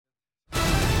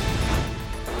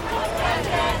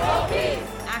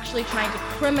actually trying to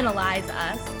criminalize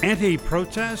us.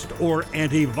 Anti-protest or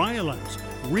anti-violence?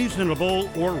 Reasonable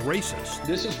or racist?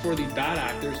 This is for the bad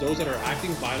actors, those that are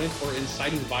acting violent or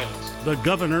inciting violence. The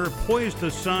governor poised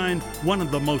to sign one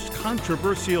of the most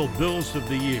controversial bills of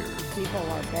the year. People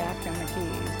are back in the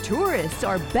Keys. Tourists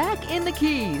are back in the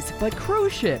Keys, but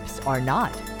cruise ships are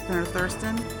not. Senator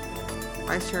Thurston,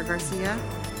 Vice Chair Garcia.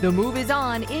 The move is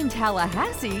on in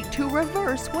Tallahassee to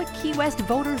reverse what Key West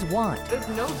voters want. There's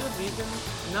no good reason,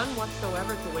 none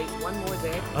whatsoever, to wait one more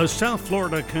day. A South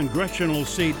Florida congressional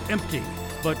seat empty,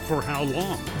 but for how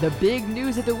long? The big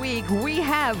news of the week, we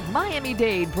have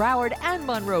Miami-Dade, Broward, and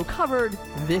Monroe covered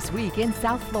this week in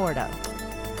South Florida.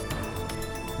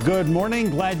 Good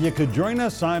morning. Glad you could join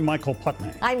us. I'm Michael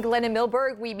Putney. I'm Glenna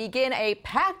Milberg. We begin a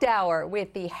packed hour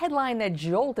with the headline that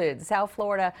jolted South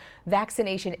Florida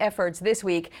vaccination efforts this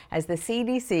week as the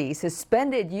CDC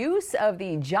suspended use of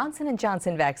the Johnson &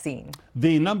 Johnson vaccine.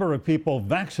 The number of people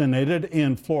vaccinated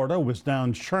in Florida was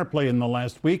down sharply in the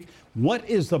last week. What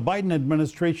is the Biden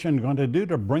administration going to do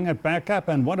to bring it back up?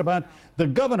 And what about the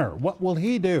governor? What will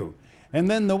he do? And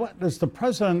then what is the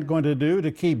president going to do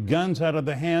to keep guns out of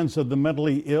the hands of the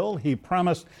mentally ill? He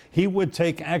promised he would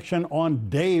take action on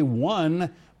day one,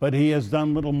 but he has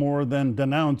done little more than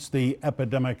denounce the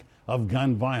epidemic of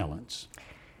gun violence.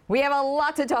 We have a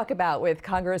lot to talk about with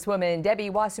Congresswoman Debbie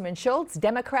Wasserman Schultz,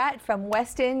 Democrat from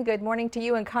Weston. Good morning to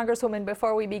you. And Congresswoman,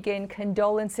 before we begin,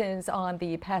 condolences on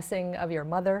the passing of your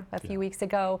mother a few weeks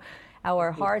ago.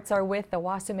 Our hearts are with the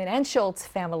Wasserman and Schultz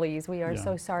families. We are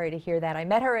so sorry to hear that. I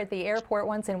met her at the airport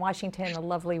once in Washington, a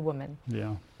lovely woman.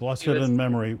 Yeah, blessed in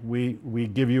memory. We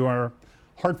give you our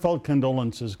heartfelt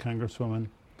condolences, Congresswoman.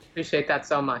 Appreciate that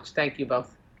so much. Thank you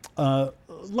both.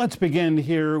 Let's begin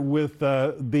here with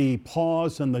the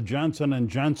pause in the Johnson &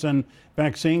 Johnson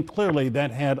vaccine. Clearly, that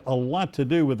had a lot to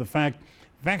do with the fact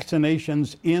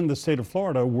vaccinations in the state of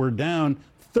Florida were down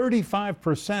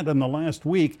 35% in the last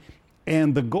week.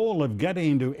 And the goal of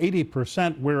getting to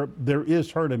 80% where there is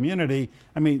herd immunity,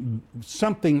 I mean,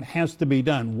 something has to be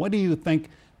done. What do you think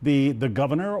the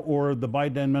governor or the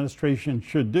Biden administration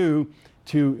should do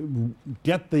to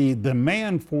get the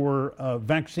demand for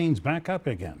vaccines back up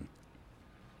again?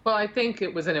 Well, I think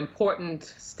it was an important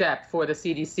step for the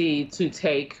CDC to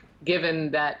take, given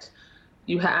that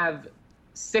you have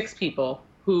 6 people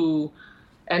who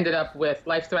ended up with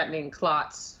life-threatening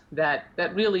clots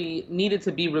that really needed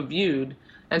to be reviewed.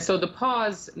 And so the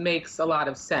pause makes a lot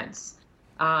of sense.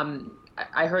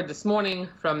 I heard this morning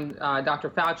from Dr.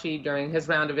 Fauci during his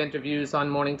round of interviews on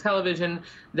morning television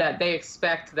that they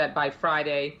expect that by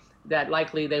Friday, that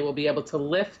likely they will be able to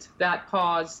lift that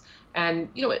pause. And,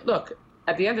 you know, look,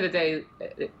 at the end of the day,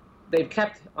 they've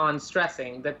kept on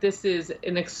stressing that this is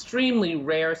an extremely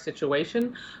rare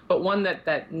situation, but one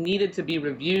that needed to be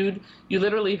reviewed. You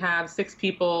literally have 6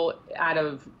 people out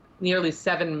of nearly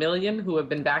 7 million who have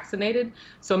been vaccinated.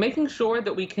 So making sure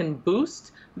that we can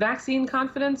boost vaccine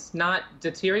confidence, not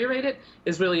deteriorate it,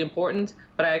 is really important.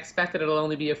 But I expect that it'll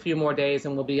only be a few more days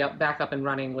and we'll be back up and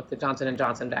running with the Johnson &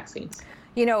 Johnson vaccines.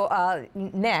 You know,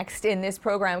 next in this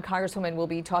program, Congresswoman will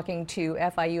be talking to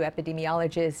FIU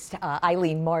epidemiologist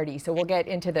Eileen Marty. So we'll get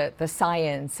into the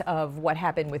science of what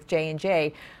happened with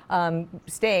J&J.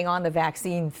 Staying on the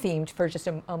vaccine themed for just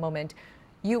a moment,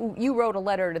 you wrote a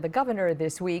letter to the governor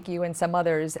this week, you and some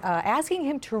others, asking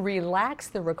him to relax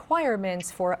the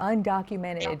requirements for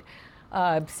undocumented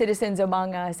citizens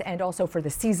among us and also for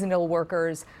the seasonal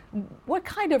workers. What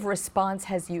kind of response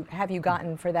have you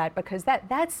gotten for that? Because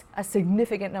that's a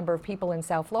significant number of people in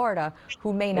South Florida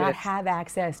who may not have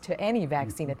access to any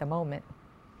vaccine at the moment.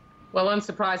 Well,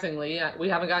 unsurprisingly, we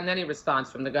haven't gotten any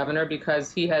response from the governor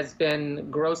because he has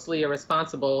been grossly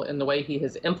irresponsible in the way he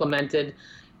has implemented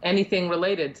anything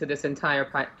related to this entire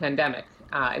pandemic,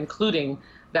 including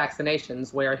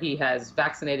vaccinations, where he has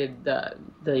vaccinated the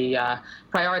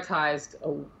prioritized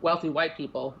wealthy white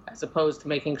people as opposed to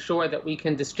making sure that we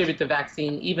can distribute the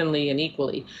vaccine evenly and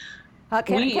equally.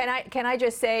 Can I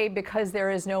just say, because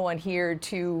there is no one here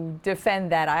to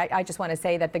defend that, I just want to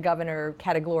say that the governor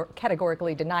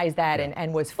categorically denies that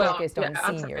and was focused on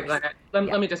seniors.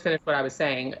 Let me just finish what I was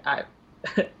saying.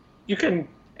 You can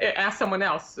ask someone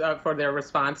else for their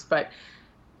response, but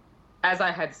as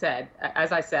I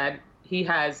said, he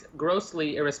has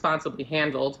grossly irresponsibly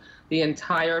handled the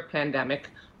entire pandemic,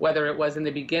 whether it was in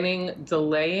the beginning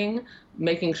delaying,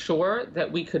 making sure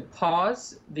that we could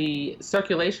pause the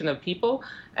circulation of people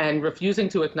and refusing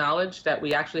to acknowledge that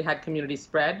we actually had community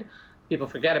spread. People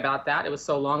forget about that. It was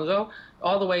so long ago,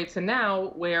 all the way to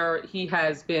now where he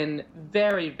has been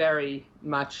very, very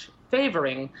much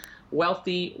favoring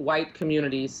wealthy white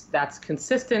communities. That's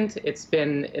consistent. It's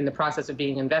been in the process of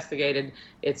being investigated.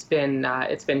 It's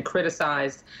been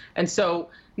criticized. And so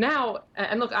now,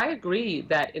 and look, I agree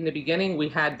that in the beginning we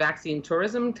had vaccine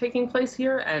tourism taking place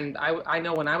here. And I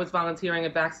know when I was volunteering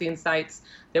at vaccine sites,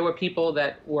 there were people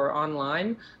that were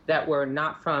online that were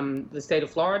not from the state of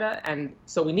Florida. And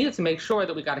so we needed to make sure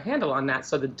that we got a handle on that.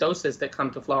 So the doses that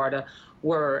come to Florida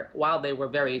were, while they were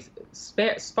very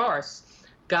sparse,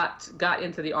 got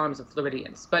into the arms of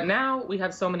Floridians. But now we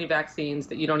have so many vaccines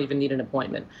that you don't even need an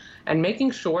appointment. And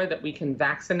making sure that we can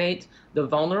vaccinate the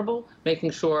vulnerable,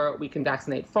 making sure we can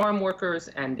vaccinate farm workers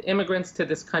and immigrants to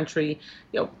this country.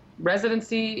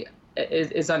 Residency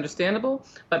is understandable,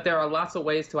 but there are lots of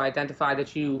ways to identify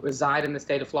that you reside in the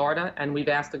state of Florida, and we've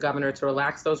asked the governor to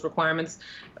relax those requirements.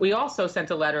 We also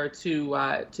sent a letter to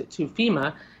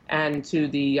FEMA and to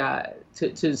the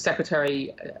to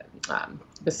Secretary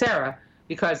Becerra,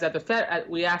 because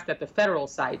we asked at the federal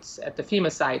sites, at the FEMA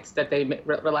sites, that they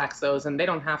relax those, and they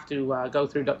don't have to go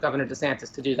through Governor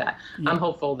DeSantis to do that. Yeah. I'm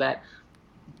hopeful that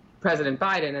President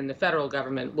Biden and the federal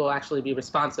government will actually be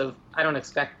responsive. I don't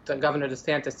expect Governor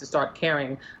DeSantis to start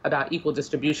caring about equal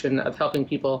distribution of helping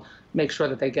people make sure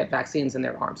that they get vaccines in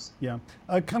their arms. Yeah.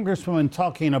 Congresswoman,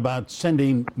 talking about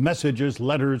sending messages,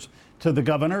 letters to the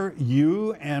governor,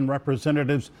 you and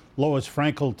Representatives Lois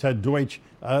Frankel, Ted Deutsch,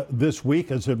 this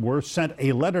week, as it were, sent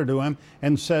a letter to him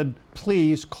and said,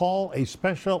 please call a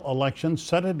special election,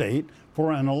 set a date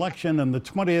for an election in the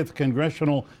 20th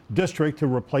Congressional District to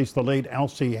replace the late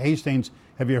Alcee Hastings.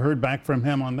 Have you heard back from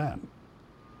him on that?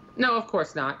 No, of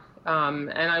course not.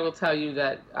 And I will tell you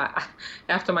that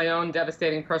after my own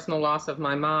devastating personal loss of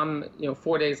my mom,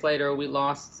 4 days later, we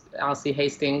lost Alcee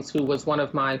Hastings, who was one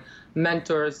of my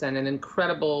mentors and an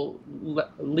incredible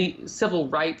civil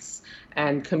rights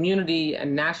and community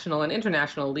and national and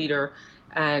international leader.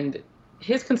 And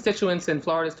his constituents in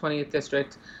Florida's 20th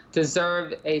District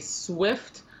deserve a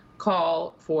swift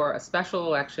call for a special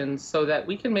election so that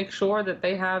we can make sure that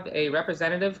they have a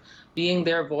representative being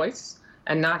their voice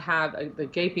and not have the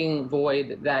gaping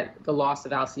void that the loss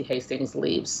of Alcee Hastings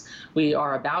leaves. We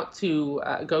are about to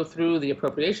go through the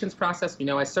appropriations process.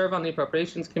 I serve on the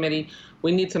appropriations committee.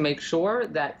 We need to make sure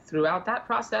that throughout that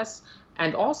process,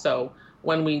 and also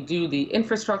when we do the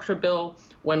infrastructure bill,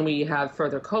 when we have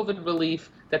further COVID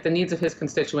relief, that the needs of his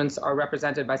constituents are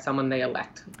represented by someone they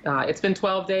elect. It's been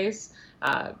 12 days.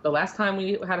 The last time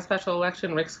we had a special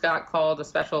election, Rick Scott called a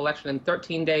special election in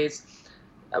 13 days.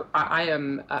 I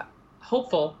am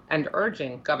hopeful and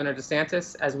urging Governor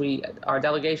DeSantis, as our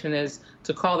delegation is,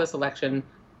 to call this election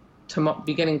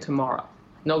beginning tomorrow,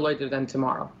 no later than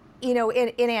tomorrow.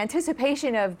 In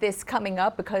anticipation of this coming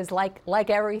up, because like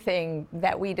everything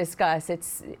that we discuss,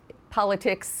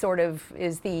 politics sort of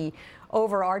is the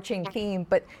overarching theme,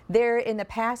 but there in the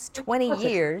past 20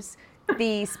 years,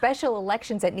 the special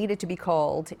elections that needed to be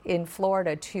called in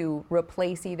Florida to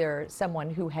replace either someone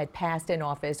who had passed in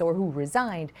office or who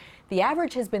resigned, the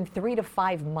average has been 3 to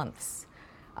 5 months.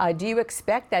 Do you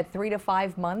expect that 3 to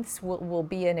 5 months will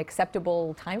be an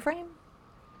acceptable time frame?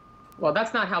 Well,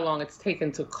 that's not how long it's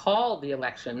taken to call the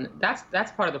election.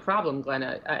 That's part of the problem,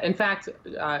 Glenna. In fact,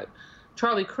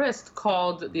 Charlie Crist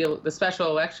called the special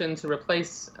election to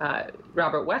replace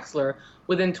Robert Wexler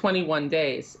within 21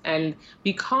 days. And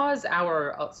because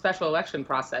our special election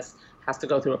process has to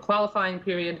go through a qualifying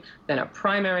period, then a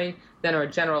primary, then a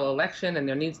general election, and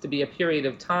there needs to be a period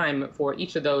of time for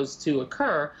each of those to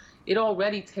occur, it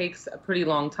already takes a pretty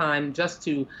long time just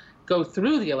to go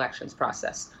through the elections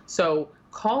process. So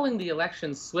calling the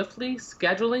election swiftly,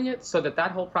 scheduling it so that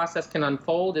that whole process can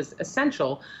unfold is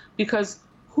essential, because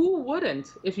who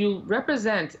wouldn't, if you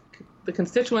represent the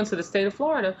constituents of the state of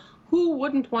Florida, who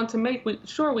wouldn't want to make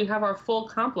sure we have our full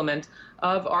complement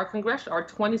of our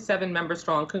 27-member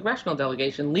strong congressional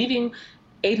delegation? Leaving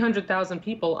 800,000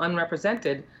 people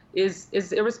unrepresented is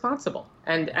irresponsible,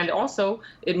 and also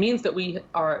it means that we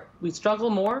struggle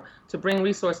more to bring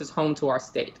resources home to our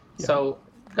state. Yeah. So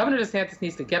Governor DeSantis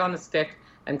needs to get on the stick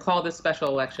and call this special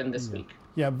election this week.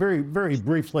 Yeah, very, very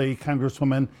briefly,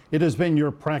 Congresswoman, it has been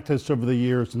your practice over the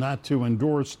years not to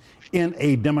endorse in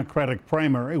a Democratic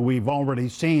primary. We've already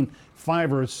seen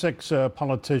 5 or 6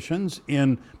 politicians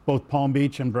in both Palm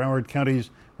Beach and Broward counties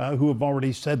who have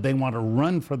already said they want to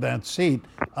run for that seat.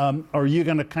 Are you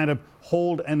going to kind of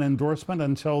hold an endorsement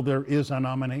until there is a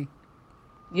nominee?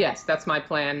 Yes, that's my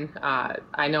plan.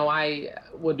 I know I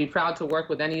would be proud to work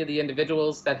with any of the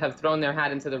individuals that have thrown their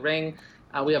hat into the ring.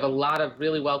 We have a lot of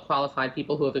really well-qualified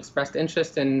people who have expressed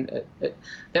interest in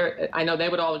I know they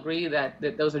would all agree that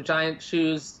those are giant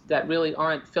shoes that really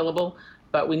aren't fillable,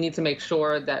 but we need to make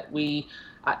sure that we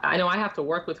I know I have to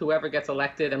work with whoever gets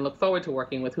elected and look forward to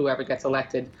working with whoever gets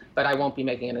elected, but I won't be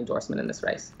making an endorsement in this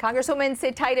race. Congresswoman,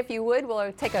 sit tight if you would.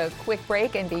 We'll take a quick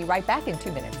break and be right back in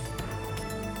 2 minutes.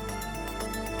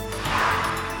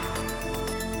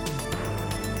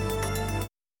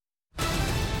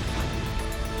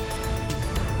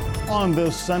 On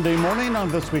this Sunday morning, on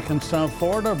This Week in South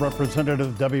Florida,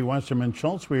 Representative Debbie Wasserman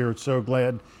Schultz, we are so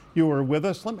glad you are with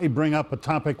us. Let me bring up a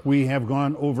topic we have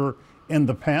gone over in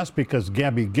the past because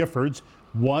Gabby Giffords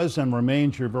was and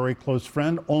remains your very close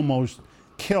friend, almost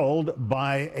killed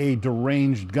by a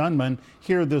deranged gunman.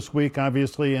 Here this week,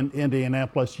 obviously, in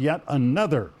Indianapolis, yet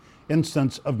another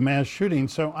instance of mass shooting.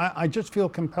 So I just feel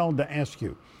compelled to ask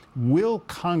you, will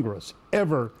Congress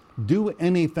ever do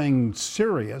anything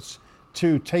serious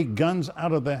to take guns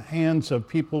out of the hands of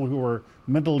people who are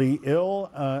mentally ill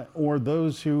or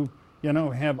those who,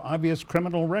 have obvious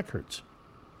criminal records?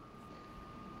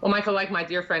 Well, Michael, like my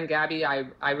dear friend Gabby,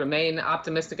 I remain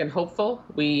optimistic and hopeful.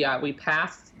 We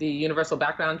passed the universal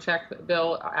background check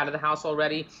bill out of the House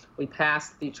already. We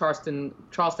passed the Charleston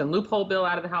loophole bill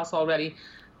out of the House already.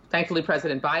 Thankfully,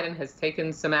 President Biden has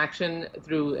taken some action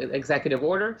through executive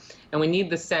order, and we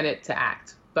need the Senate to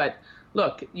act. But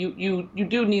look, you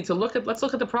do need to let's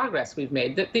look at the progress we've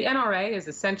made. The NRA is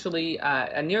essentially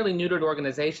a nearly neutered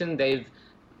organization. They've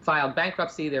filed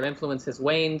bankruptcy. Their influence has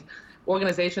waned.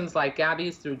 Organizations like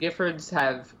Gabby's through Giffords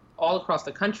have all across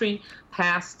the country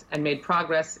passed and made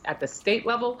progress at the state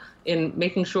level in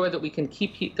making sure that we can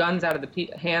keep guns out of the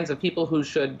hands of people who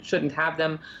shouldn't have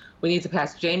them. We need to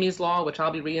pass Jamie's Law, which I'll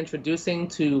be reintroducing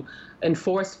to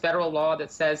enforce federal law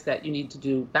that says that you need to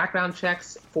do background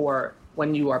checks for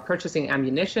when you are purchasing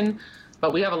ammunition.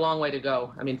 But we have a long way to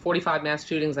go. I mean, 45 mass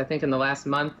shootings, I think, in the last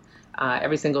month.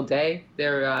 Every single day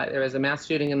there is a mass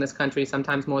shooting in this country,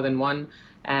 sometimes more than one.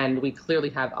 And we clearly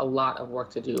have a lot of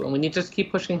work to do. And we need to just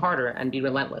keep pushing harder and be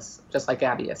relentless, just like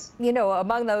Gabby is.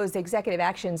 Among those executive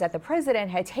actions that the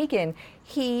president had taken,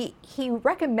 he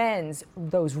recommends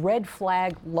those red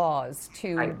flag laws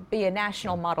to be a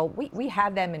national model. We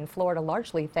have them in Florida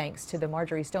largely thanks to the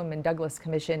Marjorie Stoneman Douglas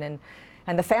Commission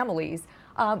and the families.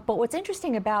 But what's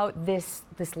interesting about this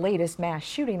latest mass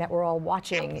shooting that we're all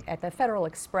watching at the Federal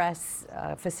Express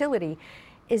facility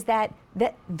is that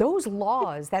those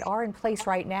laws that are in place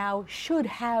right now should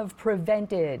have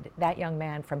prevented that young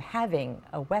man from having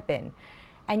a weapon,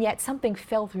 and yet something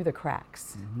fell through the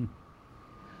cracks. Mm-hmm.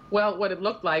 Well, what it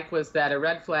looked like was that a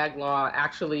red flag law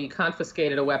actually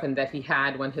confiscated a weapon that he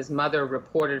had when his mother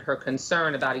reported her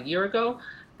concern about a year ago.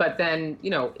 But then,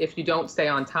 if you don't stay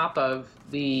on top of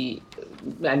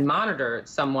and monitor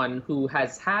someone who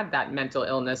has had that mental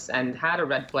illness and had a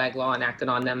red flag law enacted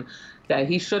on them, that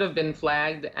he should have been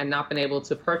flagged and not been able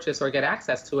to purchase or get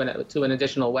access to an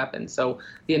additional weapon. So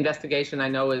the investigation, I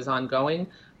know, is ongoing,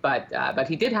 but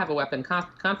he did have a weapon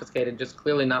confiscated, just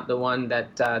clearly not the one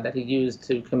that he used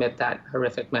to commit that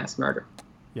horrific mass murder.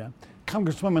 Yeah.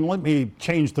 Congresswoman, let me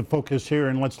change the focus here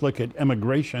and let's look at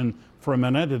immigration for a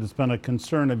minute. It has been a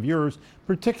concern of yours.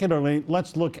 Particularly,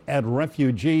 let's look at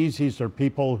refugees. These are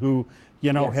people who,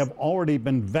 Yes. have already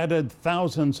been vetted.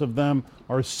 Thousands of them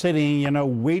are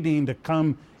sitting, waiting to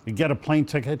come get a plane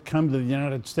ticket, come to the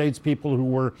United States. People who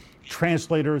were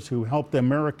translators who helped the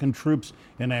American troops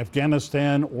in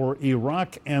Afghanistan or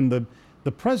Iraq. And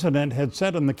the president had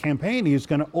said in the campaign he's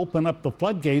going to open up the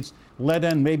floodgates, let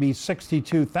in maybe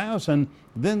 62,000.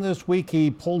 Then this week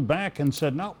he pulled back and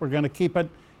said, no, we're going to keep it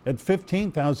at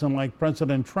 15,000 like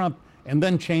President Trump, and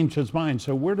then changed his mind.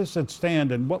 So where does it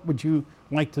stand, and what would you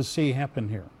like to see happen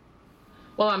here?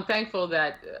 Well, I'm thankful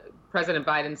that President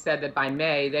Biden said that by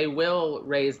May they will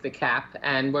raise the cap,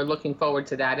 and we're looking forward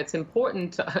to that. It's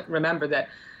important to remember that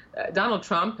Donald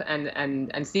Trump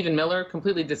and Stephen Miller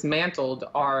completely dismantled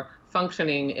our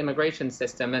functioning immigration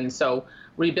system. And so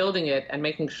rebuilding it and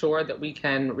making sure that we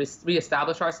can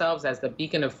reestablish ourselves as the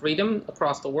beacon of freedom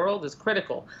across the world is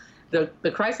critical.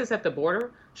 The crisis at the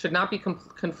border should not be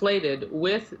conflated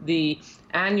with the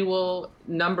annual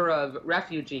number of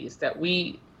refugees that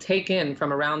we take in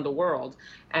from around the world.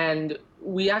 And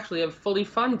we actually have fully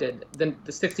funded the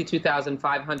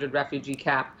 62,500 refugee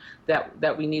cap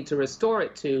that we need to restore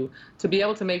it to be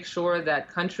able to make sure that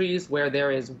countries where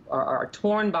are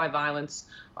torn by violence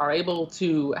are able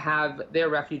to have their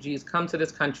refugees come to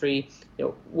this country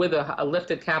with a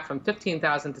lifted cap from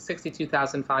 15,000 to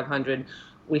 62,500.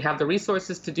 We have the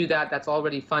resources to do that. That's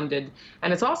already funded.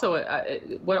 And it's also,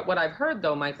 what I've heard,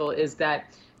 though, Michael, is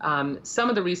that some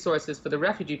of the resources for the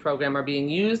refugee program are being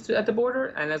used at the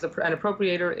border. And as an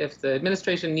appropriator, if the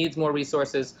administration needs more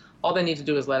resources, all they need to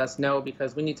do is let us know,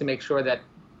 because we need to make sure that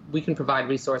we can provide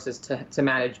resources to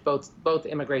manage both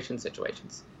immigration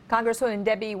situations. Congresswoman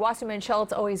Debbie Wasserman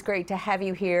Schultz, always great to have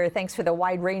you here. Thanks for the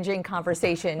wide-ranging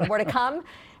conversation. More to come,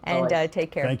 and take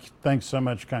care. Thanks so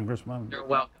much, Congresswoman. You're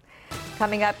welcome.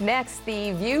 Coming up next,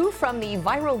 the view from the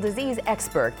viral disease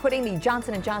expert, putting the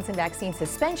Johnson & Johnson vaccine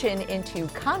suspension into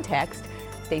context.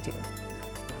 Stay tuned.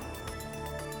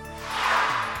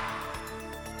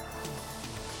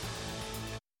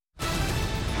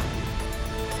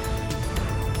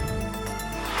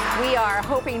 We are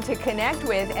hoping to connect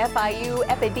with FIU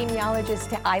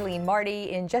epidemiologist Eileen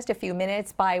Marty in just a few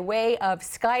minutes by way of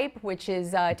Skype, which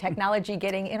is technology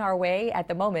getting in our way at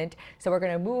the moment. So we're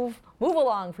going to move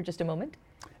along for just a moment.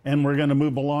 And we're going to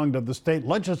move along to the state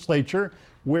legislature,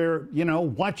 where, you know,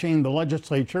 watching the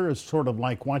legislature is sort of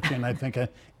like watching, I think, an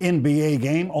NBA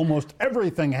game. Almost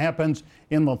everything happens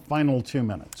in the final 2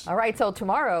 minutes. All right, so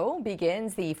tomorrow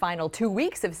begins the final 2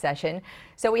 weeks of session.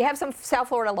 So we have some South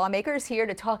Florida lawmakers here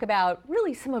to talk about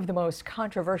really some of the most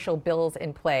controversial bills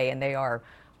in play, and they are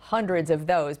hundreds of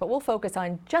those, but we'll focus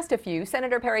on just a few.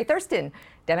 Senator Perry Thurston,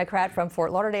 Democrat from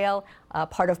Fort Lauderdale,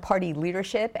 part of party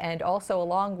leadership, and also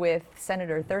along with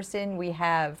Senator Thurston, we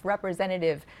have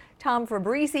Representative Tom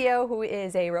Fabrizio, who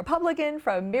is a Republican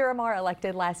from Miramar,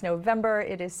 elected last November.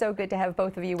 It is so good to have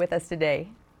both of you with us today.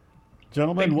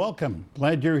 Gentlemen, welcome.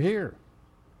 Glad you're here.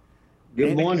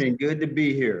 Good morning. Good to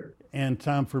be here. And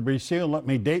Tom Fabrizio, let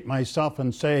me date myself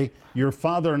and say your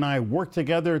father and I worked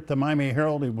together at the Miami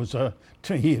Herald. He was a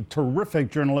terrific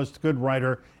journalist, good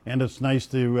writer, and it's nice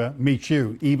to meet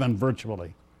you, even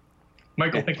virtually.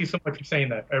 Michael, thank you so much for saying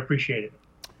that. I appreciate it.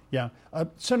 Yeah.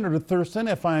 Senator Thurston,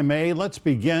 if I may, let's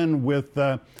begin with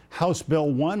House Bill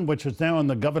 1, which is now on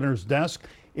the governor's desk.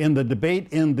 In the debate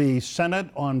in the Senate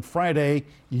on Friday,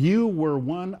 you were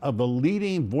one of the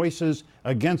leading voices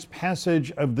against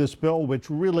passage of this bill, which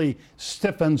really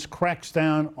stiffens, cracks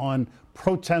down on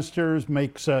protesters,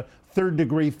 makes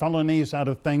third-degree felonies out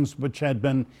of things which had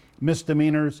been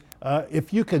misdemeanors.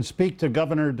 If you could speak to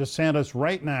Governor DeSantis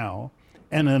right now,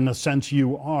 and in a sense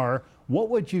you are, what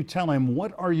would you tell him?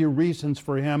 What are your reasons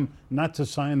for him not to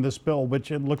sign this bill, which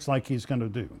it looks like he's going to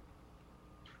do?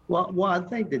 Well, I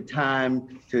think the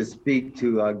time to speak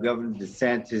to Governor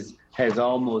DeSantis has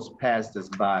almost passed us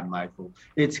by, Michael.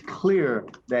 It's clear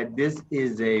that this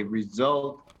is a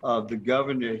result of the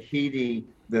governor heeding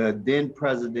the then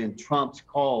President Trump's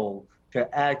call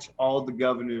to ask all the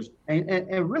governors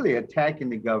and really attacking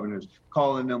the governors,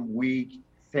 calling them weak,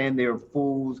 saying they're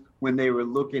fools when they were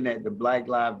looking at the Black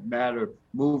Lives Matter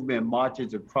movement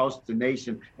marches across the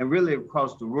nation and really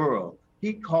across the world.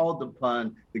 He called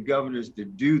upon the governors to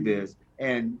do this,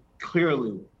 and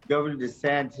clearly Governor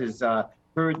DeSantis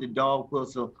heard the dog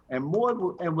whistle and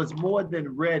was more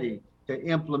than ready to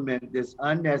implement this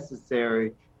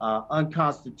unnecessary,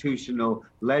 unconstitutional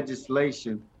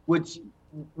legislation, which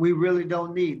we really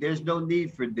don't need. There's no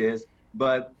need for this,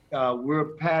 but we're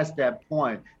past that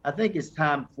point. I think it's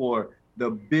time for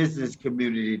the business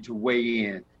community to weigh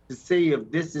in to see if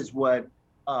this is what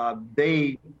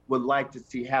they would like to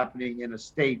see happening in a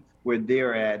state where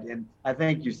they're at. And I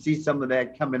think you see some of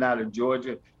that coming out of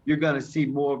Georgia. You're going to see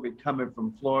more of it coming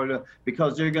from Florida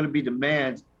because there are going to be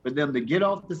demands for them to get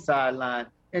off the sideline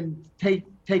and take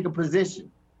a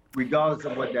position, regardless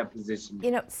of what that position is.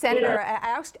 You know, Senator,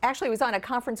 I actually was on a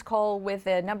conference call with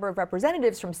a number of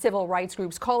representatives from civil rights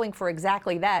groups calling for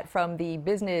exactly that from the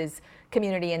business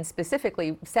community and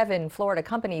specifically 7 Florida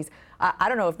companies. I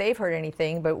don't know if they've heard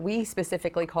anything, but we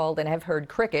specifically called and have heard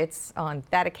crickets on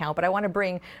that account. But I want to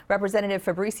bring Representative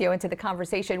Fabrizio into the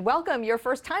conversation. Welcome, your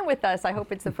first time with us. I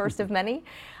hope it's the first of many.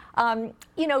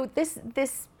 You know,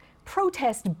 this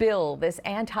protest bill, this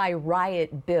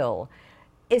anti-riot bill,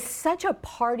 is such a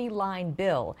party line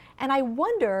bill. And I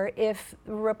wonder if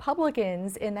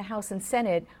Republicans in the House and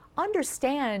Senate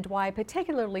understand why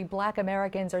particularly Black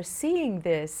Americans are seeing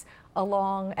this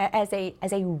along as a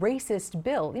racist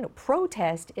bill. You know,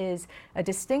 protest is a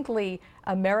distinctly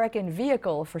American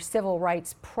vehicle for civil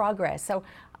rights progress. So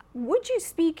would you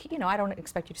speak, you know, I don't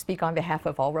expect you to speak on behalf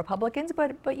of all Republicans,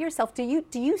 but yourself, do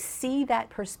you see that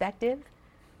perspective?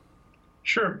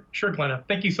 Sure, Glenna.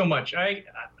 Thank you so much.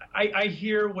 I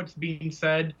hear what's being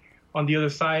said on the other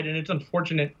side, and it's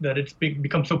unfortunate that it's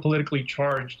become so politically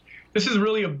charged. This is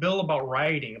really a bill about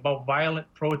rioting, about violent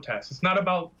protests. It's not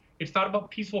about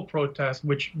peaceful protests,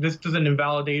 which this doesn't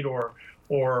invalidate or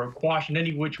quash in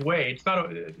any which way. It's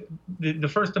not the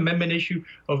First Amendment issue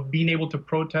of being able to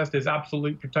protest is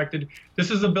absolutely protected.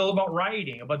 This is a bill about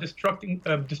rioting, about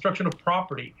destruction of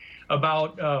property,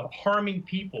 about harming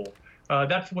people.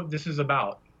 That's what this is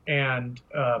about, and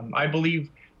I believe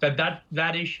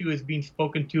that issue is being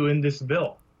spoken to in this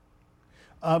bill.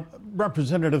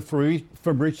 Representative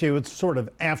Fabricio, it's sort of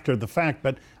after the fact,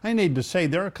 but I need to say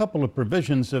there are a couple of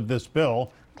provisions of this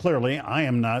bill. Clearly, I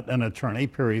am not an attorney.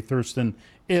 Perry Thurston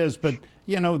is, but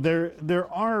you know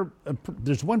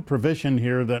there's one provision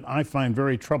here that I find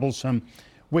very troublesome,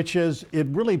 which is it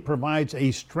really provides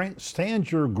a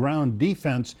stand your ground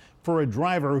defense for a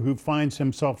driver who finds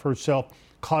himself herself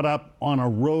caught up on a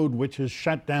road which is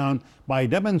shut down by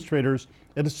demonstrators.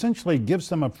 It essentially gives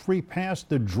them a free pass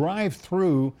to drive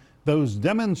through those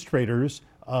demonstrators,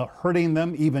 hurting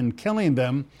them, even killing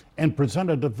them, and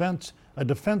present a defense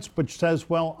which says,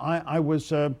 well, I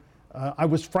was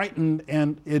frightened,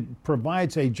 and it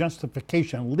provides a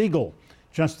justification, legal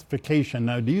justification.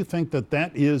 Now, do you think that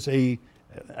that is a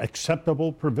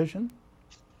acceptable provision?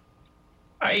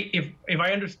 If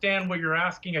I understand what you're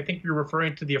asking, I think you're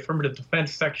referring to the affirmative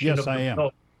defense section Yes, of the I am.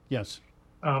 bill. Yes.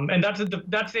 And that's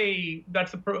a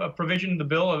provision in the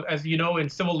bill, as you know, in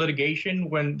civil litigation,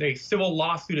 when a civil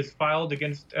lawsuit is filed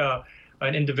against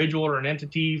an individual or an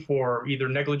entity for either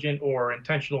negligent or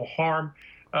intentional harm.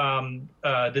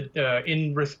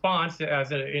 In response,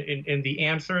 in the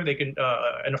answer, they can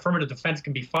an affirmative defense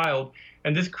can be filed,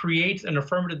 and this creates an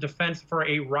affirmative defense for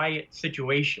a riot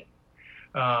situation.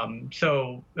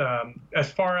 As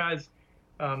far as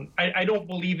I don't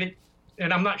believe it.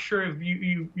 And I'm not sure if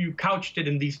you couched it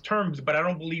in these terms, but I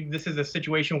don't believe this is a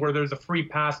situation where there's a free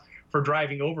pass for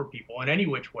driving over people in any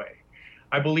which way.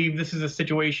 I believe this is a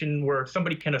situation where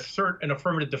somebody can assert an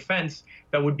affirmative defense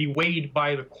that would be weighed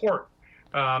by the court,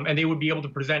 and they would be able to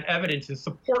present evidence in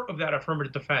support of that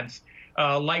affirmative defense,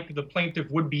 like the plaintiff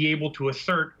would be able to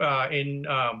assert in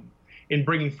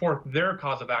bringing forth their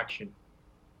cause of action.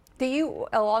 Do you,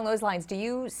 along those lines, do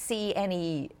you see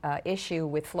any issue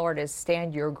with Florida's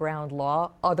stand your ground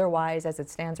law otherwise as it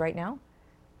stands right now?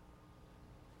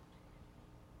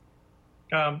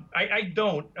 I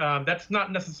don't. That's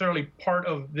not necessarily part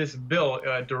of this bill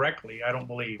directly, I don't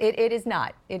believe. It is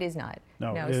not. It is not.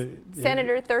 No.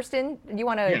 Senator Thurston, you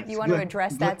want to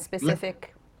address that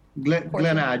specific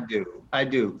Glenn, I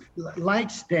do. Like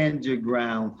stand your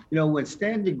ground, you know, when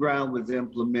stand your ground was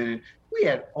implemented, we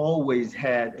had always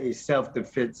had a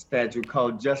self-defense statute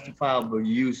called justifiable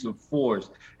use of force.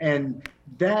 And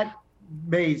that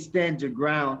made stand your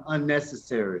ground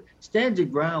unnecessary. Stand your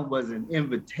ground was an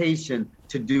invitation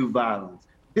to do violence.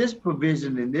 This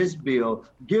provision in this bill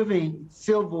giving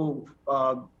civil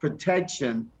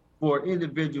protection for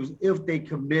individuals if they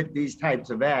commit these types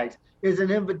of acts is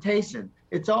an invitation.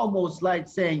 It's almost like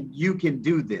saying you can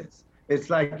do this. It's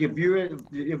like if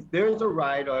there's a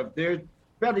riot, or if there's,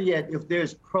 better yet, if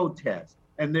there's protest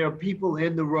and there are people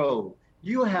in the road,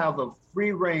 you have a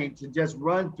free rein to just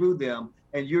run through them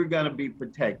and you're going to be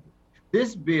protected.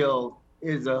 This bill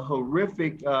is a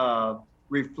horrific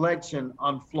reflection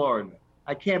on Florida.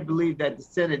 I can't believe that the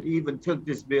Senate even took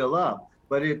this bill up.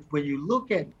 But when you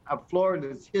look at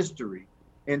Florida's history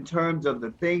in terms of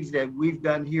the things that we've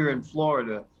done here in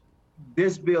Florida,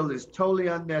 this bill is totally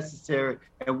unnecessary,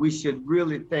 and we should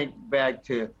really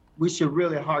we should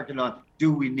really hearken on,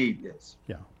 do we need this?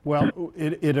 Yeah. Well,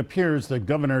 it appears that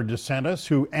Governor DeSantis,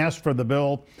 who asked for the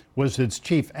bill, was its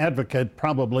chief advocate,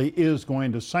 probably is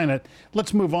going to sign it.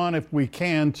 Let's move on, if we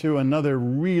can, to another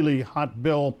really hot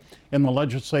bill in the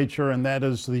legislature, and that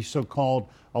is the so-called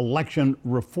election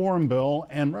reform bill.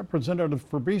 And Representative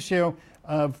Fabricio,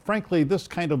 frankly, this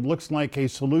kind of looks like a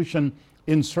solution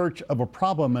in search of a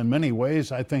problem in many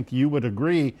ways. I think you would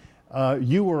agree.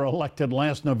 You were elected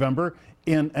last November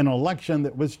in an election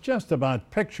that was just about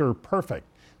picture perfect.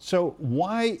 So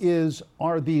why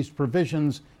are these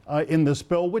provisions in this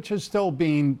bill, which is still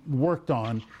being worked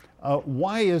on,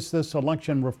 why is this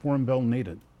election reform bill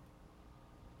needed?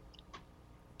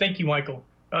 Thank you, Michael.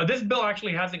 This bill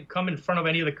actually hasn't come in front of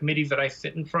any of the committees that I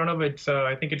sit in front of.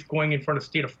 I think it's going in front of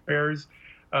State Affairs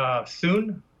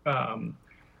soon.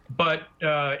 But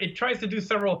it tries to do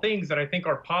several things that I think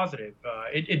are positive.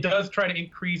 It does try to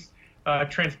increase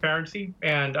transparency,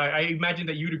 and I imagine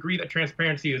that you'd agree that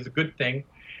transparency is a good thing.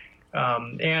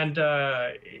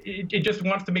 It just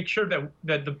wants to make sure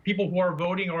that the people who are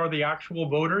voting are the actual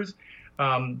voters.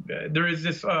 There is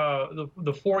this the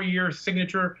 4-year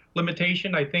signature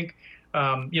limitation. I think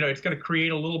it's going to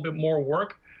create a little bit more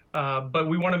work. But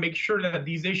we want to make sure that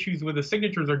these issues with the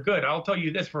signatures are good. I'll tell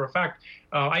you this for a fact.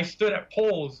 I stood at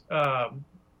polls,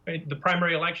 the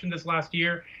primary election this last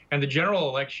year and the general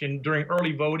election during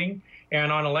early voting and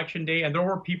on election day. And there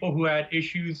were people who had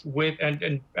issues with,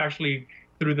 and actually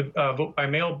through the vote by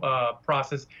mail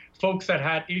process, folks that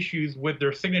had issues with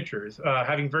their signatures,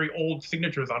 having very old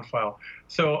signatures on file.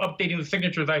 So updating the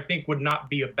signatures, I think, would not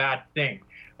be a bad thing.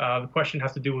 The question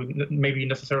has to do with maybe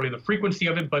necessarily the frequency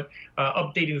of it, but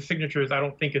updating the signatures I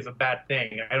don't think is a bad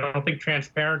thing. I don't think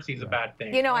transparency is a bad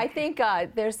thing. You know, I think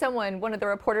there's one of the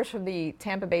reporters from the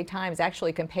Tampa Bay Times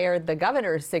actually compared the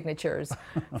governor's signatures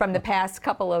from the past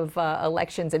couple of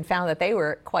elections and found that they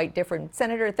were quite different.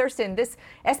 Senator Thurston, this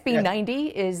SB 90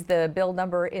 is the bill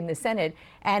number in the Senate,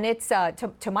 and it's,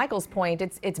 to Michael's point,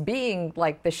 it's being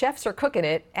like the chefs are cooking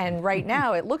it, and right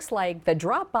now it looks like the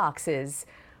drop boxes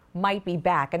might be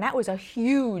back. And that was a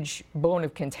huge bone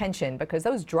of contention because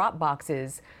those drop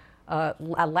boxes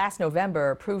last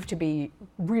November proved to be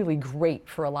really great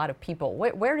for a lot of people.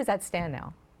 Where does that stand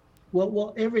now?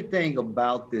 Well, everything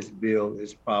about this bill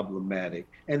is problematic.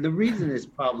 And the reason it's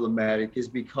problematic is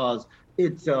because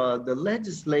it's the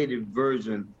legislative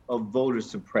version of voter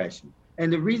suppression.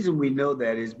 And the reason we know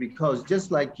that is because,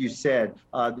 just like you said,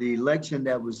 the election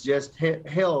that was just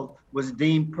held was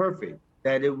deemed perfect,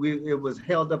 that it was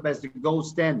held up as the gold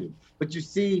standard. But you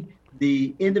see,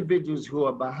 the individuals who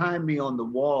are behind me on the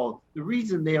wall, the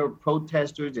reason they are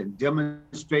protesters and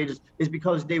demonstrators is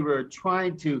because they were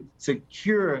trying to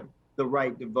secure the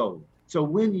right to vote. So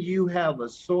when you have a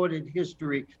sordid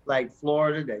history like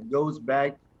Florida that goes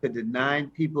back to denying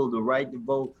people the right to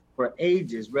vote for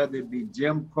ages, whether it be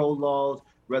Jim Crow laws,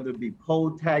 whether it be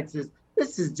poll taxes,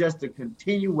 this is just a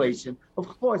continuation. Of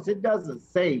course, it doesn't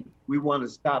say we want to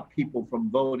stop people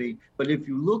from voting, but if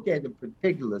you look at the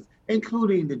particulars,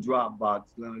 including the drop box,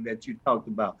 Leonard, that you talked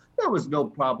about, there was no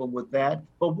problem with that.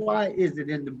 But why is it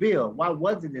in the bill? Why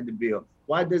was it in the bill?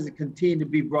 Why does it continue to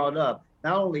be brought up,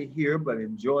 not only here, but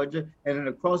in Georgia and then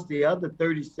across the other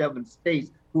 37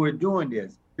 states who are doing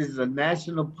this? This is a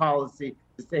national policy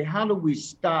to say, how do we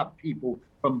stop people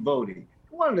from voting?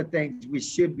 One of the things we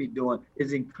should be doing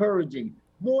is encouraging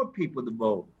more people to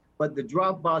vote. But the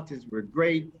drop boxes were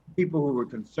great. People who were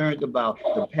concerned about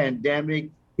the pandemic,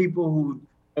 people who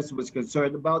was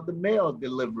concerned about the mail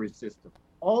delivery system.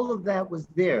 All of that was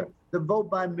there. The vote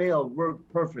by mail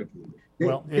worked perfectly.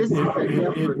 Well, if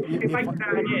I can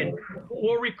add in,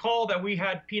 we'll recall that we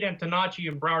had Pete Antonacci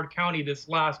in Broward County this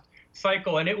last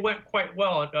cycle, and it went quite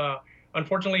well.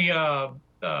 Unfortunately,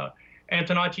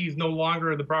 Antonacci is no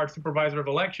longer the Broward Supervisor of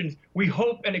Elections. We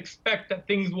hope and expect that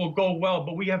things will go well,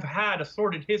 but we have had a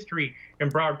sordid history in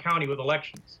Broward County with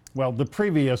elections. Well, the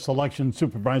previous election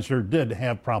supervisor did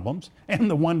have problems, and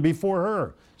the one before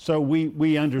her. So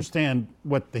we understand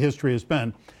what the history has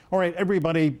been. All right,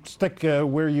 everybody, stick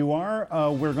where you are.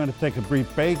 We're going to take a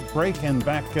brief break and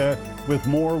back with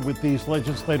more with these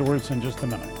legislators in just a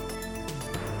minute.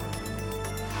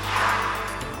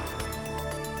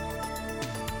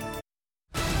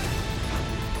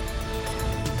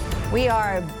 We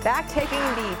are back taking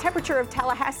the temperature of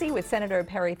Tallahassee with Senator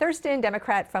Perry Thurston,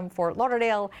 Democrat from Fort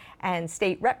Lauderdale, and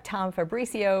State Rep Tom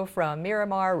Fabricio from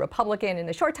Miramar, Republican. In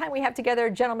the short time we have together,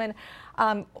 gentlemen,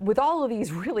 with all of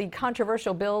these really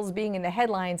controversial bills being in the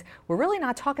headlines, we're really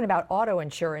not talking about auto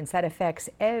insurance that affects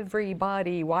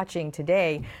everybody watching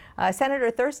today.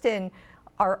 Senator Thurston,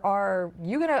 are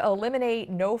you going to eliminate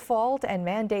no fault and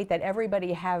mandate that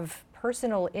everybody have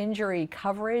personal injury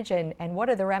coverage, and what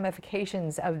are the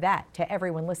ramifications of that to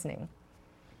everyone listening?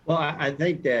 Well, I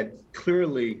think that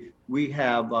clearly we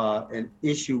have an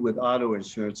issue with auto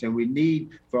insurance, and we need,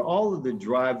 for all of the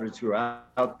drivers who are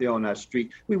out there on our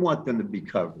street, we want them to be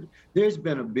covered. There's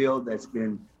been a bill that's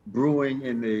been brewing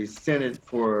in the Senate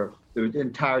for the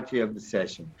entirety of the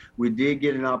session. We did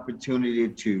get an opportunity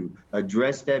to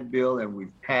address that bill, and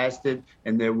we've passed it,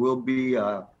 and there will be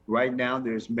right now,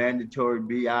 there's mandatory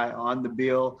BI on the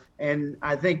bill, and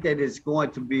I think that it's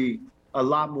going to be a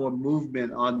lot more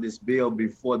movement on this bill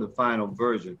before the final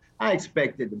version. I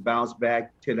expect it to bounce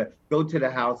back go to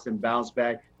the House and bounce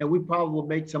back, and we probably will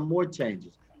make some more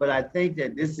changes. But I think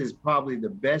that this is probably the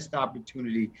best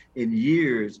opportunity in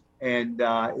years, and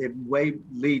it may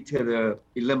lead to the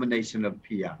elimination of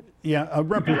PI. Yeah,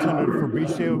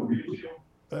 Representative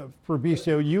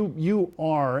Fabricio, you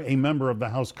are a member of the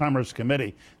House Commerce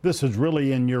Committee. This is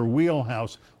really in your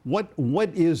wheelhouse.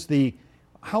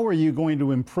 How are you going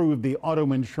to improve the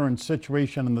auto insurance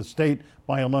situation in the state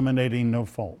by eliminating no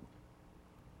fault?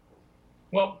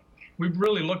 Well, we've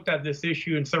really looked at this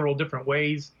issue in several different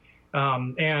ways.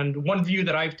 And one view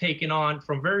that I've taken on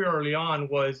from very early on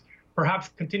was perhaps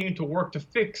continuing to work to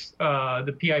fix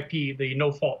the PIP, the no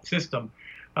fault system.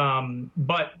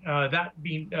 But that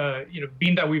being,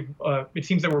 being that it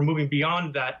seems that we're moving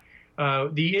beyond that,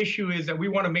 the issue is that we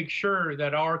want to make sure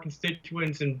that our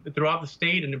constituents throughout the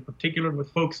state, and in particular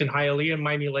with folks in Hialeah and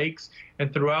Miami Lakes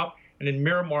and throughout and in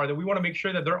Miramar, that we want to make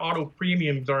sure that their auto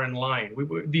premiums are in line.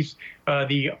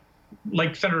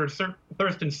 Like Senator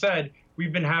Thurston said,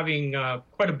 we've been having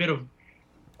quite a bit of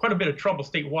quite a bit of trouble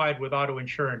statewide with auto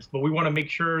insurance, but we want to make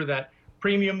sure that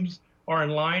premiums are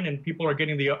in line and people are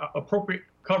getting the appropriate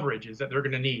coverages that they're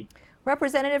going to need.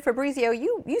 Representative Fabrizio,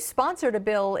 you sponsored a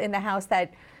bill in the House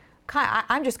that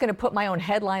I'm just going to put my own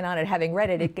headline on it, having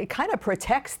read it. It kind of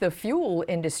protects the fuel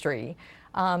industry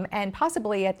and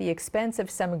possibly at the expense of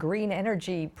some green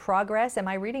energy progress. Am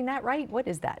I reading that right? What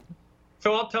is that?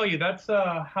 So I'll tell you, that's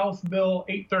House Bill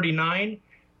 839.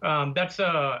 That's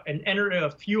a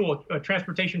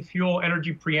transportation fuel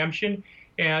energy preemption.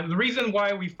 And the reason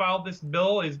why we filed this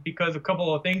bill is because a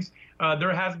couple of things.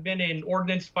 There has been an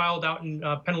ordinance filed out in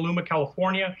Petaluma,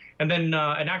 California, and then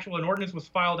an ordinance was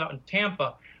filed out in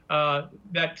Tampa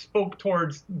that spoke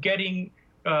towards getting,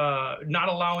 not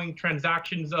allowing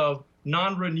transactions of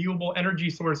non-renewable energy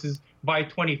sources by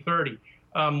 2030.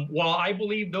 While I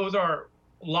believe those are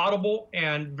laudable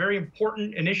and very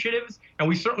important initiatives, and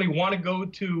we certainly want to go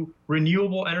to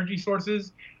renewable energy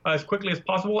sources as quickly as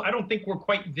possible, I don't think we're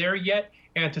quite there yet.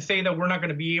 And to say that we're not going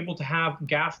to be able to have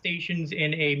gas stations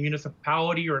in a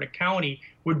municipality or in a county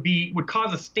would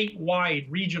cause a statewide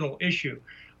regional issue.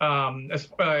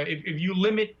 If you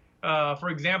limit, for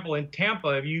example, in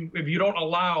Tampa, if you don't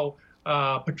allow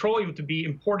petroleum to be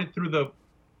imported through the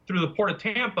port of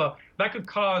Tampa, that could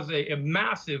cause a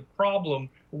massive problem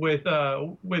with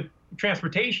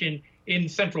transportation in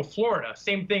Central Florida.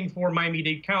 Same thing for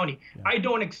Miami-Dade County. Yeah. I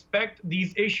don't expect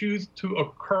these issues to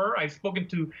occur. I've spoken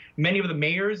to many of the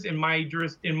mayors in my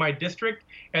district,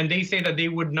 and they say that they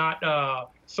would not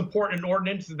support an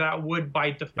ordinance that would by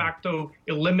de facto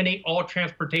eliminate all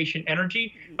transportation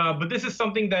energy. But this is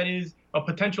something that is a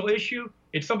potential issue.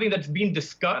 It's something that's being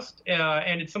discussed,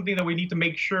 and it's something that we need to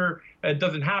make sure it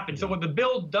doesn't happen. So what the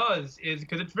bill does is,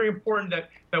 because it's very important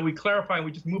that we clarify and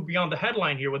we just move beyond the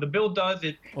headline here. What the bill does,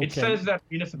 it says that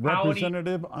municipality...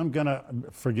 Representative,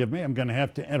 forgive me, I'm going to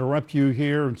have to interrupt you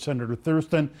here. And Senator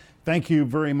Thurston, thank you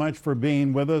very much for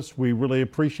being with us. We really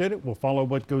appreciate it. We'll follow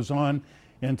what goes on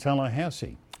in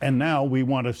Tallahassee. And now we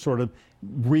want to sort of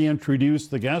reintroduce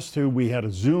the guest who we had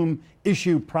a Zoom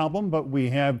issue problem, but we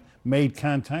have made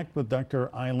contact with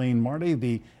Dr. Eileen Marty,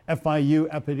 the FIU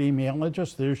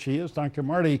epidemiologist. There she is. Dr.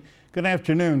 Marty, good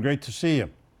afternoon. Great to see you.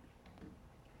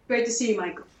 Great to see you,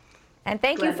 Michael. And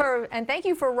thank you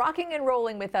for rocking and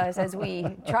rolling with us as we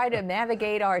try to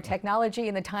navigate our technology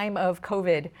in the time of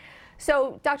COVID.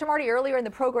 So, Dr. Marty, earlier in the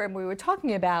program, we were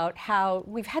talking about how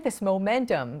we've had this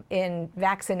momentum in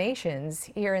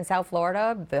vaccinations here in South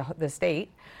Florida, the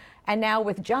state. And now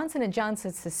with Johnson &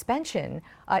 Johnson's suspension,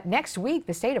 next week,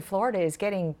 the state of Florida is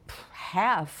getting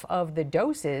half of the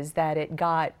doses that it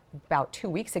got about 2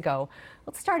 weeks ago.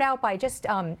 Let's start out by just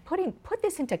put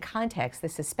this into context, the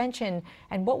suspension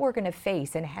and what we're going to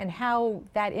face and how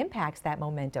that impacts that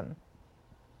momentum.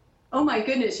 Oh my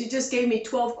goodness, you just gave me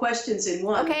 12 questions in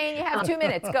one. Okay, you have 2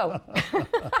 minutes, go.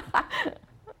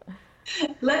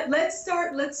 Let's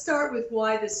start with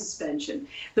why the suspension.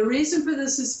 The reason for the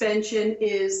suspension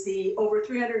is the over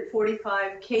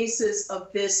 345 cases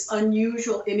of this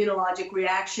unusual immunologic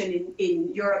reaction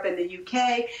in Europe and the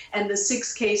UK, and the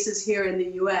 6 cases here in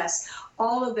the US.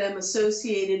 All of them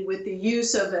associated with the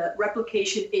use of a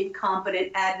replication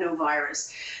incompetent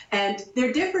adenovirus. And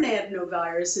they're different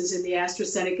adenoviruses in the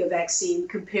AstraZeneca vaccine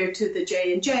compared to the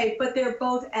J&J, but they're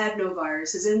both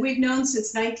adenoviruses. And we've known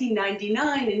since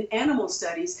 1999 in animal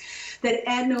studies that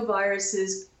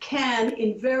adenoviruses can,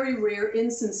 in very rare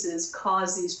instances,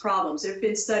 cause these problems. There have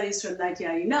been studies from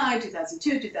 1999,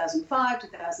 2002, 2005,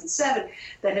 2007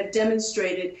 that have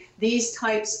demonstrated these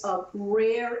types of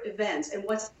rare events. And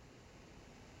what's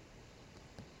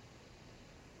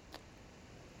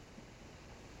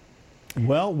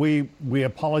Well, we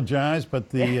apologize, but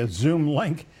the Zoom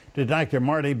link to Dr.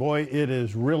 Marty, boy, it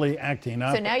is really acting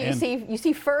up. So now you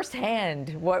see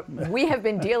firsthand what we have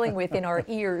been dealing with in our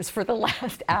ears for the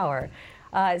last hour.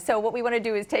 So what we want to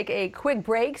do is take a quick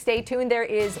break. Stay tuned. There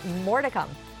is more to come.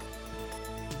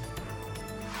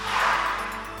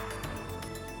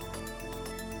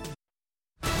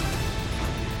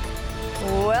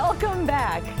 Welcome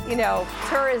back. You know,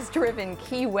 tourist-driven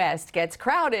Key West gets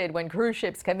crowded when cruise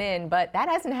ships come in, but that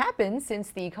hasn't happened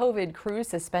since the COVID cruise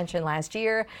suspension last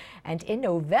year. And in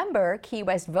November, Key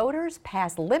West voters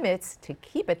passed limits to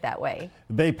keep it that way.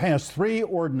 They passed 3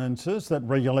 ordinances that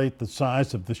regulate the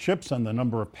size of the ships and the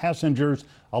number of passengers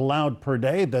allowed per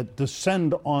day that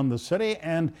descend on the city.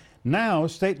 And now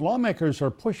state lawmakers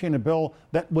are pushing a bill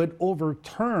that would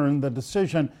overturn the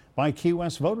decision by Key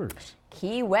West voters.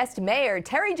 Key West Mayor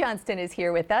Terry Johnston is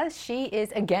here with us. She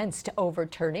is against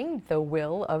overturning the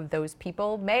will of those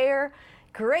people. Mayor,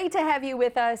 great to have you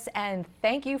with us, and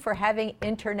thank you for having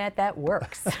internet that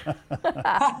works.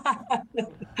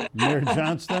 Mayor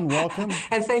Johnston, welcome.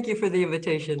 And thank you for the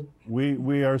invitation.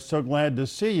 We are so glad to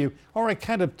see you. All right,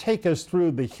 kind of take us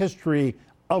through the history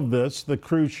of this. The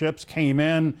cruise ships came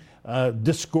in,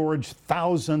 disgorged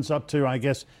thousands, up to, I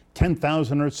guess,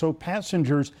 10,000 or so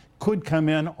passengers could come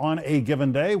in on a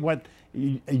given day. What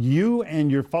you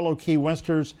and your fellow Key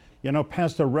Westers,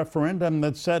 passed a referendum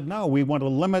that said, no, we want to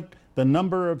limit the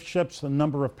number of ships, the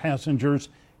number of passengers.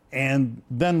 And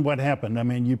then what happened? I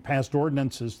mean, you passed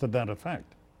ordinances to that effect.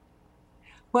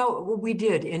 Well, we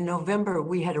did. In November,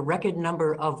 we had a record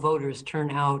number of voters turn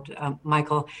out,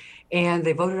 Michael, and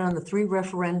they voted on the 3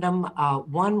 referendum.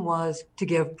 One was to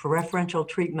give preferential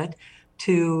treatment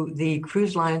to the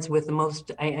cruise lines with the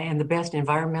most and the best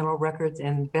environmental records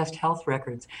and best health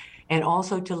records, and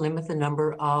also to limit the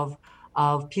number of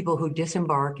people who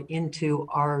disembark into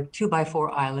our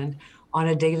 2x4 island on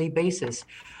a daily basis.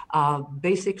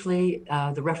 Basically,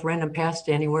 the referendum passed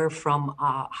anywhere from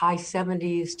high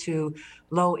 70s to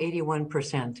low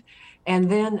 81%.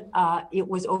 And then it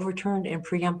was overturned and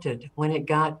preempted when it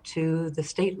got to the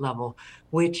state level,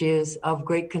 which is of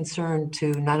great concern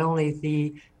to not only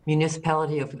the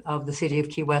municipality of the city of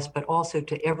Key West, but also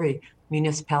to every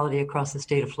municipality across the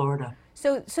state of Florida.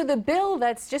 So the bill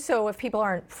that's, just so if people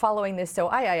aren't following this,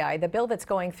 the bill that's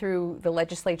going through the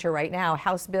legislature right now,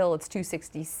 House bill, it's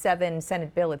 267,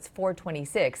 Senate bill, it's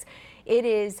 426. It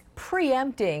is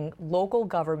preempting local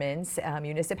governments,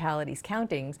 municipalities,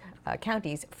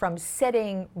 counties from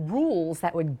setting rules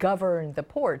that would govern the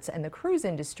ports and the cruise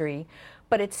industry.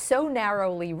 But it's so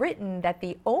narrowly written that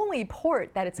the only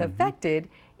port that it's affected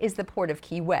is the Port of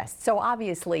Key West. So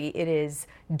obviously it is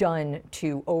done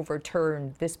to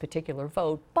overturn this particular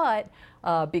vote, but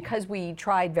because we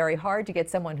tried very hard to get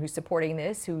someone who's supporting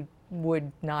this, who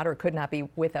would not or could not be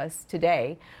with us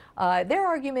today, their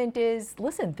argument is,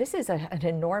 listen, this is an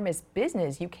enormous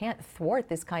business. You can't thwart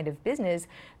this kind of business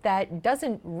that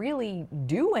doesn't really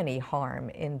do any harm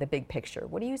in the big picture.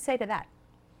 What do you say to that?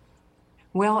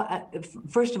 Well,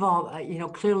 first of all,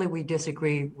 clearly we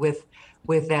disagree with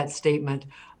that statement.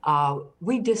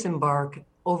 We disembark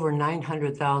over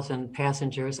 900,000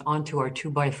 passengers onto our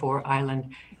 2x4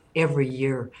 island every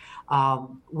year.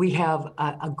 We have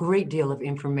a great deal of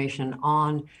information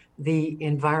on the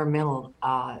environmental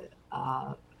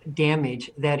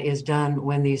damage that is done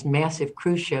when these massive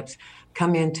cruise ships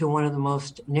come into one of the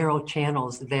most narrow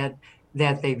channels that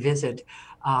they visit.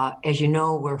 As you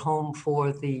know, we're home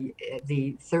for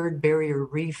the third barrier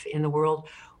reef in the world.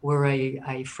 We're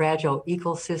a fragile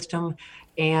ecosystem,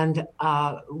 and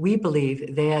we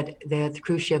believe that the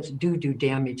cruise ships do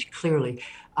damage, clearly.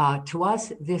 To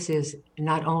us, this is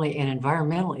not only an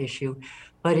environmental issue,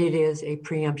 but it is a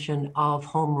preemption of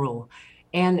home rule.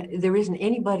 And there isn't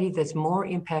anybody that's more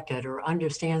impacted or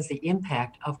understands the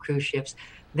impact of cruise ships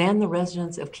than the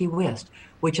residents of Key West,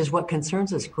 which is what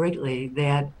concerns us greatly,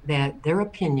 that their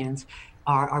opinions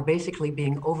are basically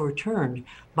being overturned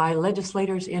by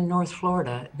legislators in North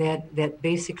Florida that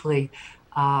basically,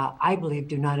 I believe,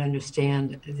 do not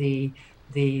understand the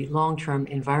long-term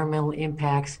environmental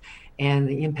impacts and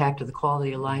the impact of the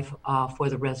quality of life for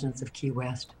the residents of Key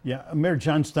West. Yeah, Mayor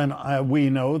Johnston, we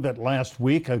know that last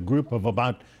week a group of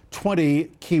about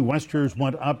 20 Key Westers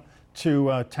went up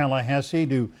to Tallahassee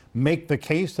to make the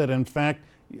case that, in fact,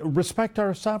 respect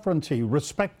our sovereignty,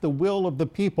 respect the will of the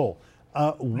people.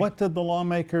 What did the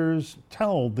lawmakers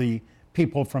tell the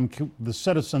people from the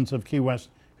citizens of Key West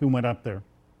who went up there?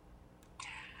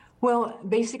 Well,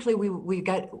 basically, we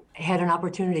had an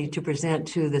opportunity to present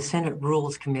to the Senate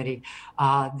Rules Committee.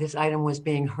 This item was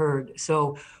being heard.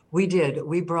 So we did.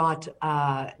 We brought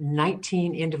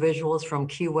 19 individuals from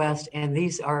Key West, and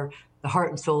these are the heart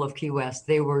and soul of Key West.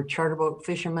 They were charter boat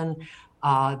fishermen.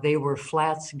 They were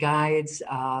flats guides,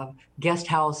 guest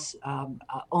house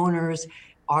owners,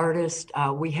 artists.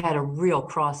 We had a real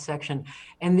cross section.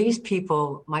 And these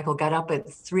people, Michael, got up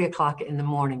at 3 o'clock in the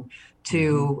morning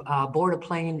to board a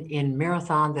plane in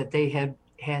Marathon that they had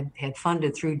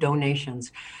funded through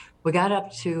donations. We got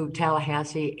up to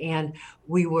Tallahassee and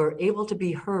we were able to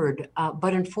be heard,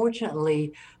 but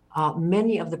unfortunately,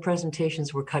 many of the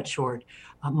presentations were cut short.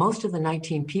 Most of the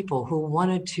 19 people who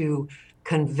wanted to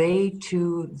convey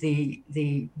to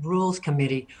the Rules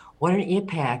Committee what an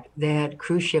impact that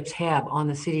cruise ships have on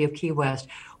the city of Key West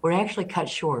were actually cut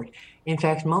short. In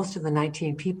fact, most of the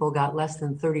 19 people got less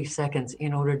than 30 seconds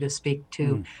in order to speak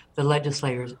to the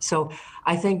legislators. So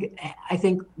I think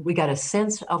we got a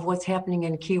sense of what's happening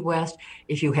in Key West.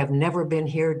 If you have never been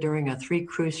here during a 3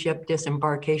 cruise ship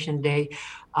disembarkation day,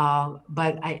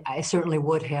 but I certainly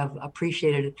would have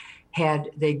appreciated it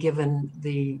had they given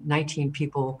the 19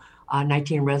 people,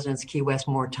 19 residents of Key West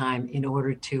more time in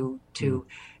order to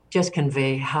just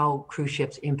convey how cruise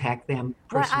ships impact them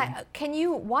personally.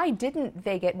 Why didn't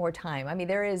they get more time? I mean,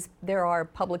 there are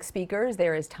public speakers,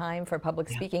 there is time for public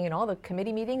speaking in all the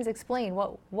committee meetings. Explain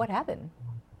what happened.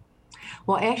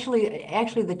 Well,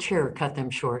 actually, the chair cut them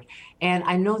short. And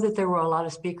I know that there were a lot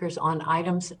of speakers on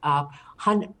items,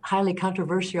 highly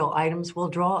controversial items will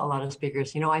draw a lot of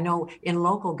speakers. You know, I know in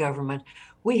local government,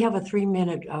 we have a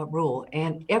 3-minute rule,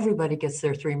 and everybody gets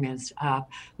their 3 minutes,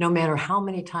 no matter how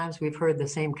many times we've heard the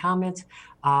same comments,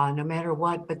 no matter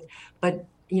what. But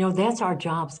you know, that's our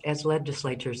jobs as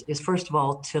legislators, is first of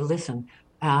all to listen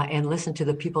and listen to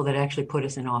the people that actually put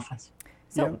us in office.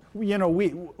 So, you know,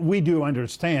 we do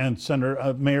understand,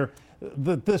 Senator, Mayor,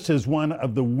 that this is one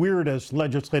of the weirdest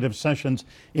legislative sessions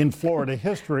in Florida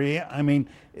history. I mean,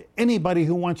 anybody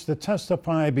who wants to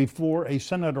testify before a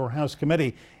Senate or House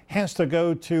committee has to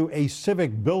go to a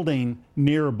civic building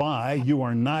nearby. You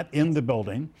are not in the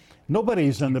building.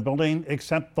 Nobody's in the building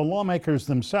except the lawmakers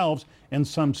themselves and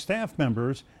some staff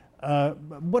members.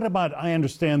 What about, I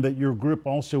understand that your group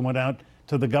also went out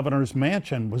to the governor's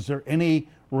mansion. Was there any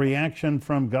reaction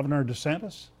from Governor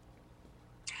DeSantis?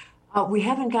 We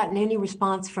haven't gotten any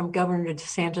response from Governor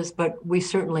DeSantis, but we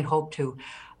certainly hope to.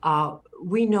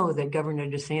 We know that Governor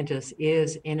DeSantis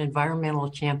is an environmental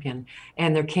champion,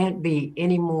 and there can't be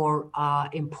any more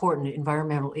important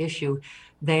environmental issue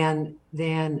than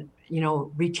you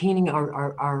know, retaining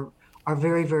our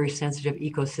very, very sensitive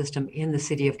ecosystem in the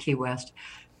city of Key West.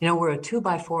 You know, we're a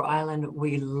 2x4 island.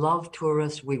 We love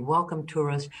tourists. We welcome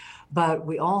tourists, but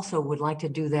we also would like to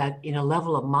do that in a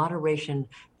level of moderation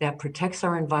that protects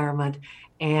our environment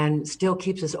and still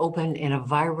keeps us open in a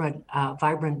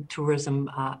vibrant tourism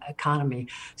economy.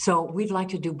 So we'd like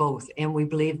to do both, and we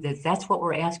believe that that's what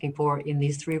we're asking for in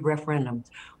these 3 referendums.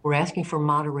 We're asking for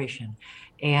moderation,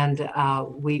 and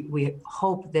we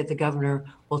hope that the governor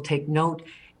will take note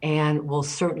and will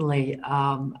certainly,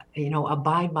 you know,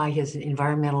 abide by his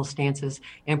environmental stances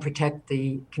and protect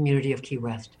the community of Key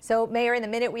West. So, Mayor, in the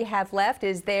minute we have left,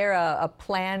 is there a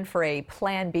plan for a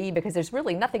Plan B? Because there's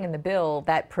really nothing in the bill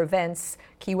that prevents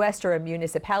Key West or a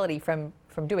municipality from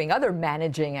doing other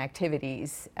managing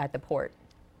activities at the port.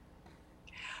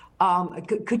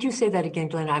 Could you say that again,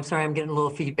 Glenn? I'm sorry, I'm getting a little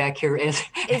feedback here, as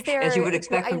you would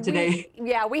expect from today.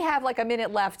 We have like a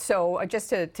minute left, so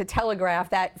just to telegraph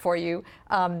that for you,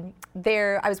 I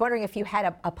was wondering if you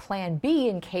had a plan B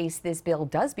in case this bill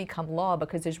does become law,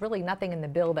 because there's really nothing in the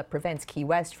bill that prevents Key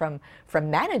West from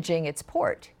managing its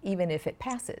port, even if it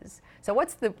passes. So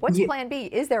what's plan B?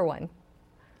 Is there one?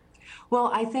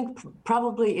 Well, I think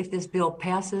probably if this bill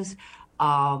passes,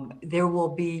 there will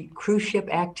be cruise ship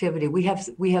activity. We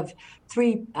have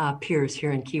 3 piers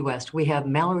here in Key West. We have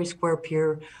Mallory Square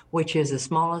Pier, which is the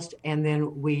smallest, and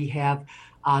then we have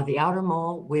the Outer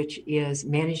Mall, which is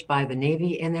managed by the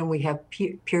Navy, and then we have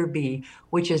Pier B,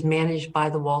 which is managed by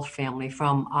the Walsh family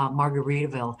from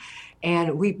Margaritaville.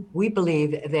 And we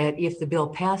believe that if the bill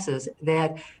passes,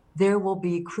 that there will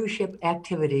be cruise ship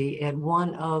activity at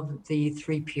one of the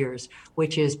 3 piers,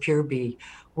 which is Pier B,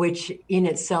 which in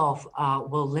itself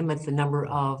will limit the number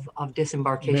of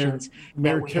disembarkations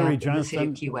that we have in the city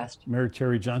of Key West. Mayor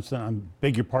Terry Johnson, I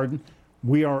beg your pardon.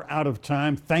 We are out of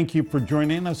time. Thank you for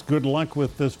joining us. Good luck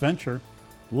with this venture.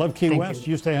 Love Key West.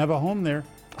 Used to have a home there.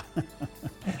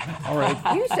 All right.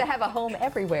 Used to have a home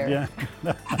everywhere. Yeah.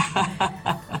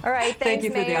 All right. Thanks, Thank you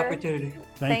for Mayor. the opportunity.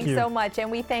 Thanks so much. And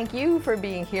we thank you for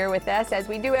being here with us as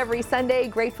we do every Sunday.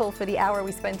 Grateful for the hour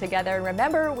we spend together. And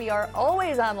remember, we are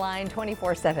always online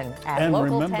 24/7 at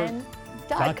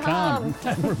local10.com.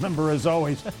 And remember, as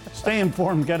always, stay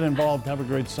informed, get involved. Have a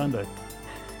great Sunday.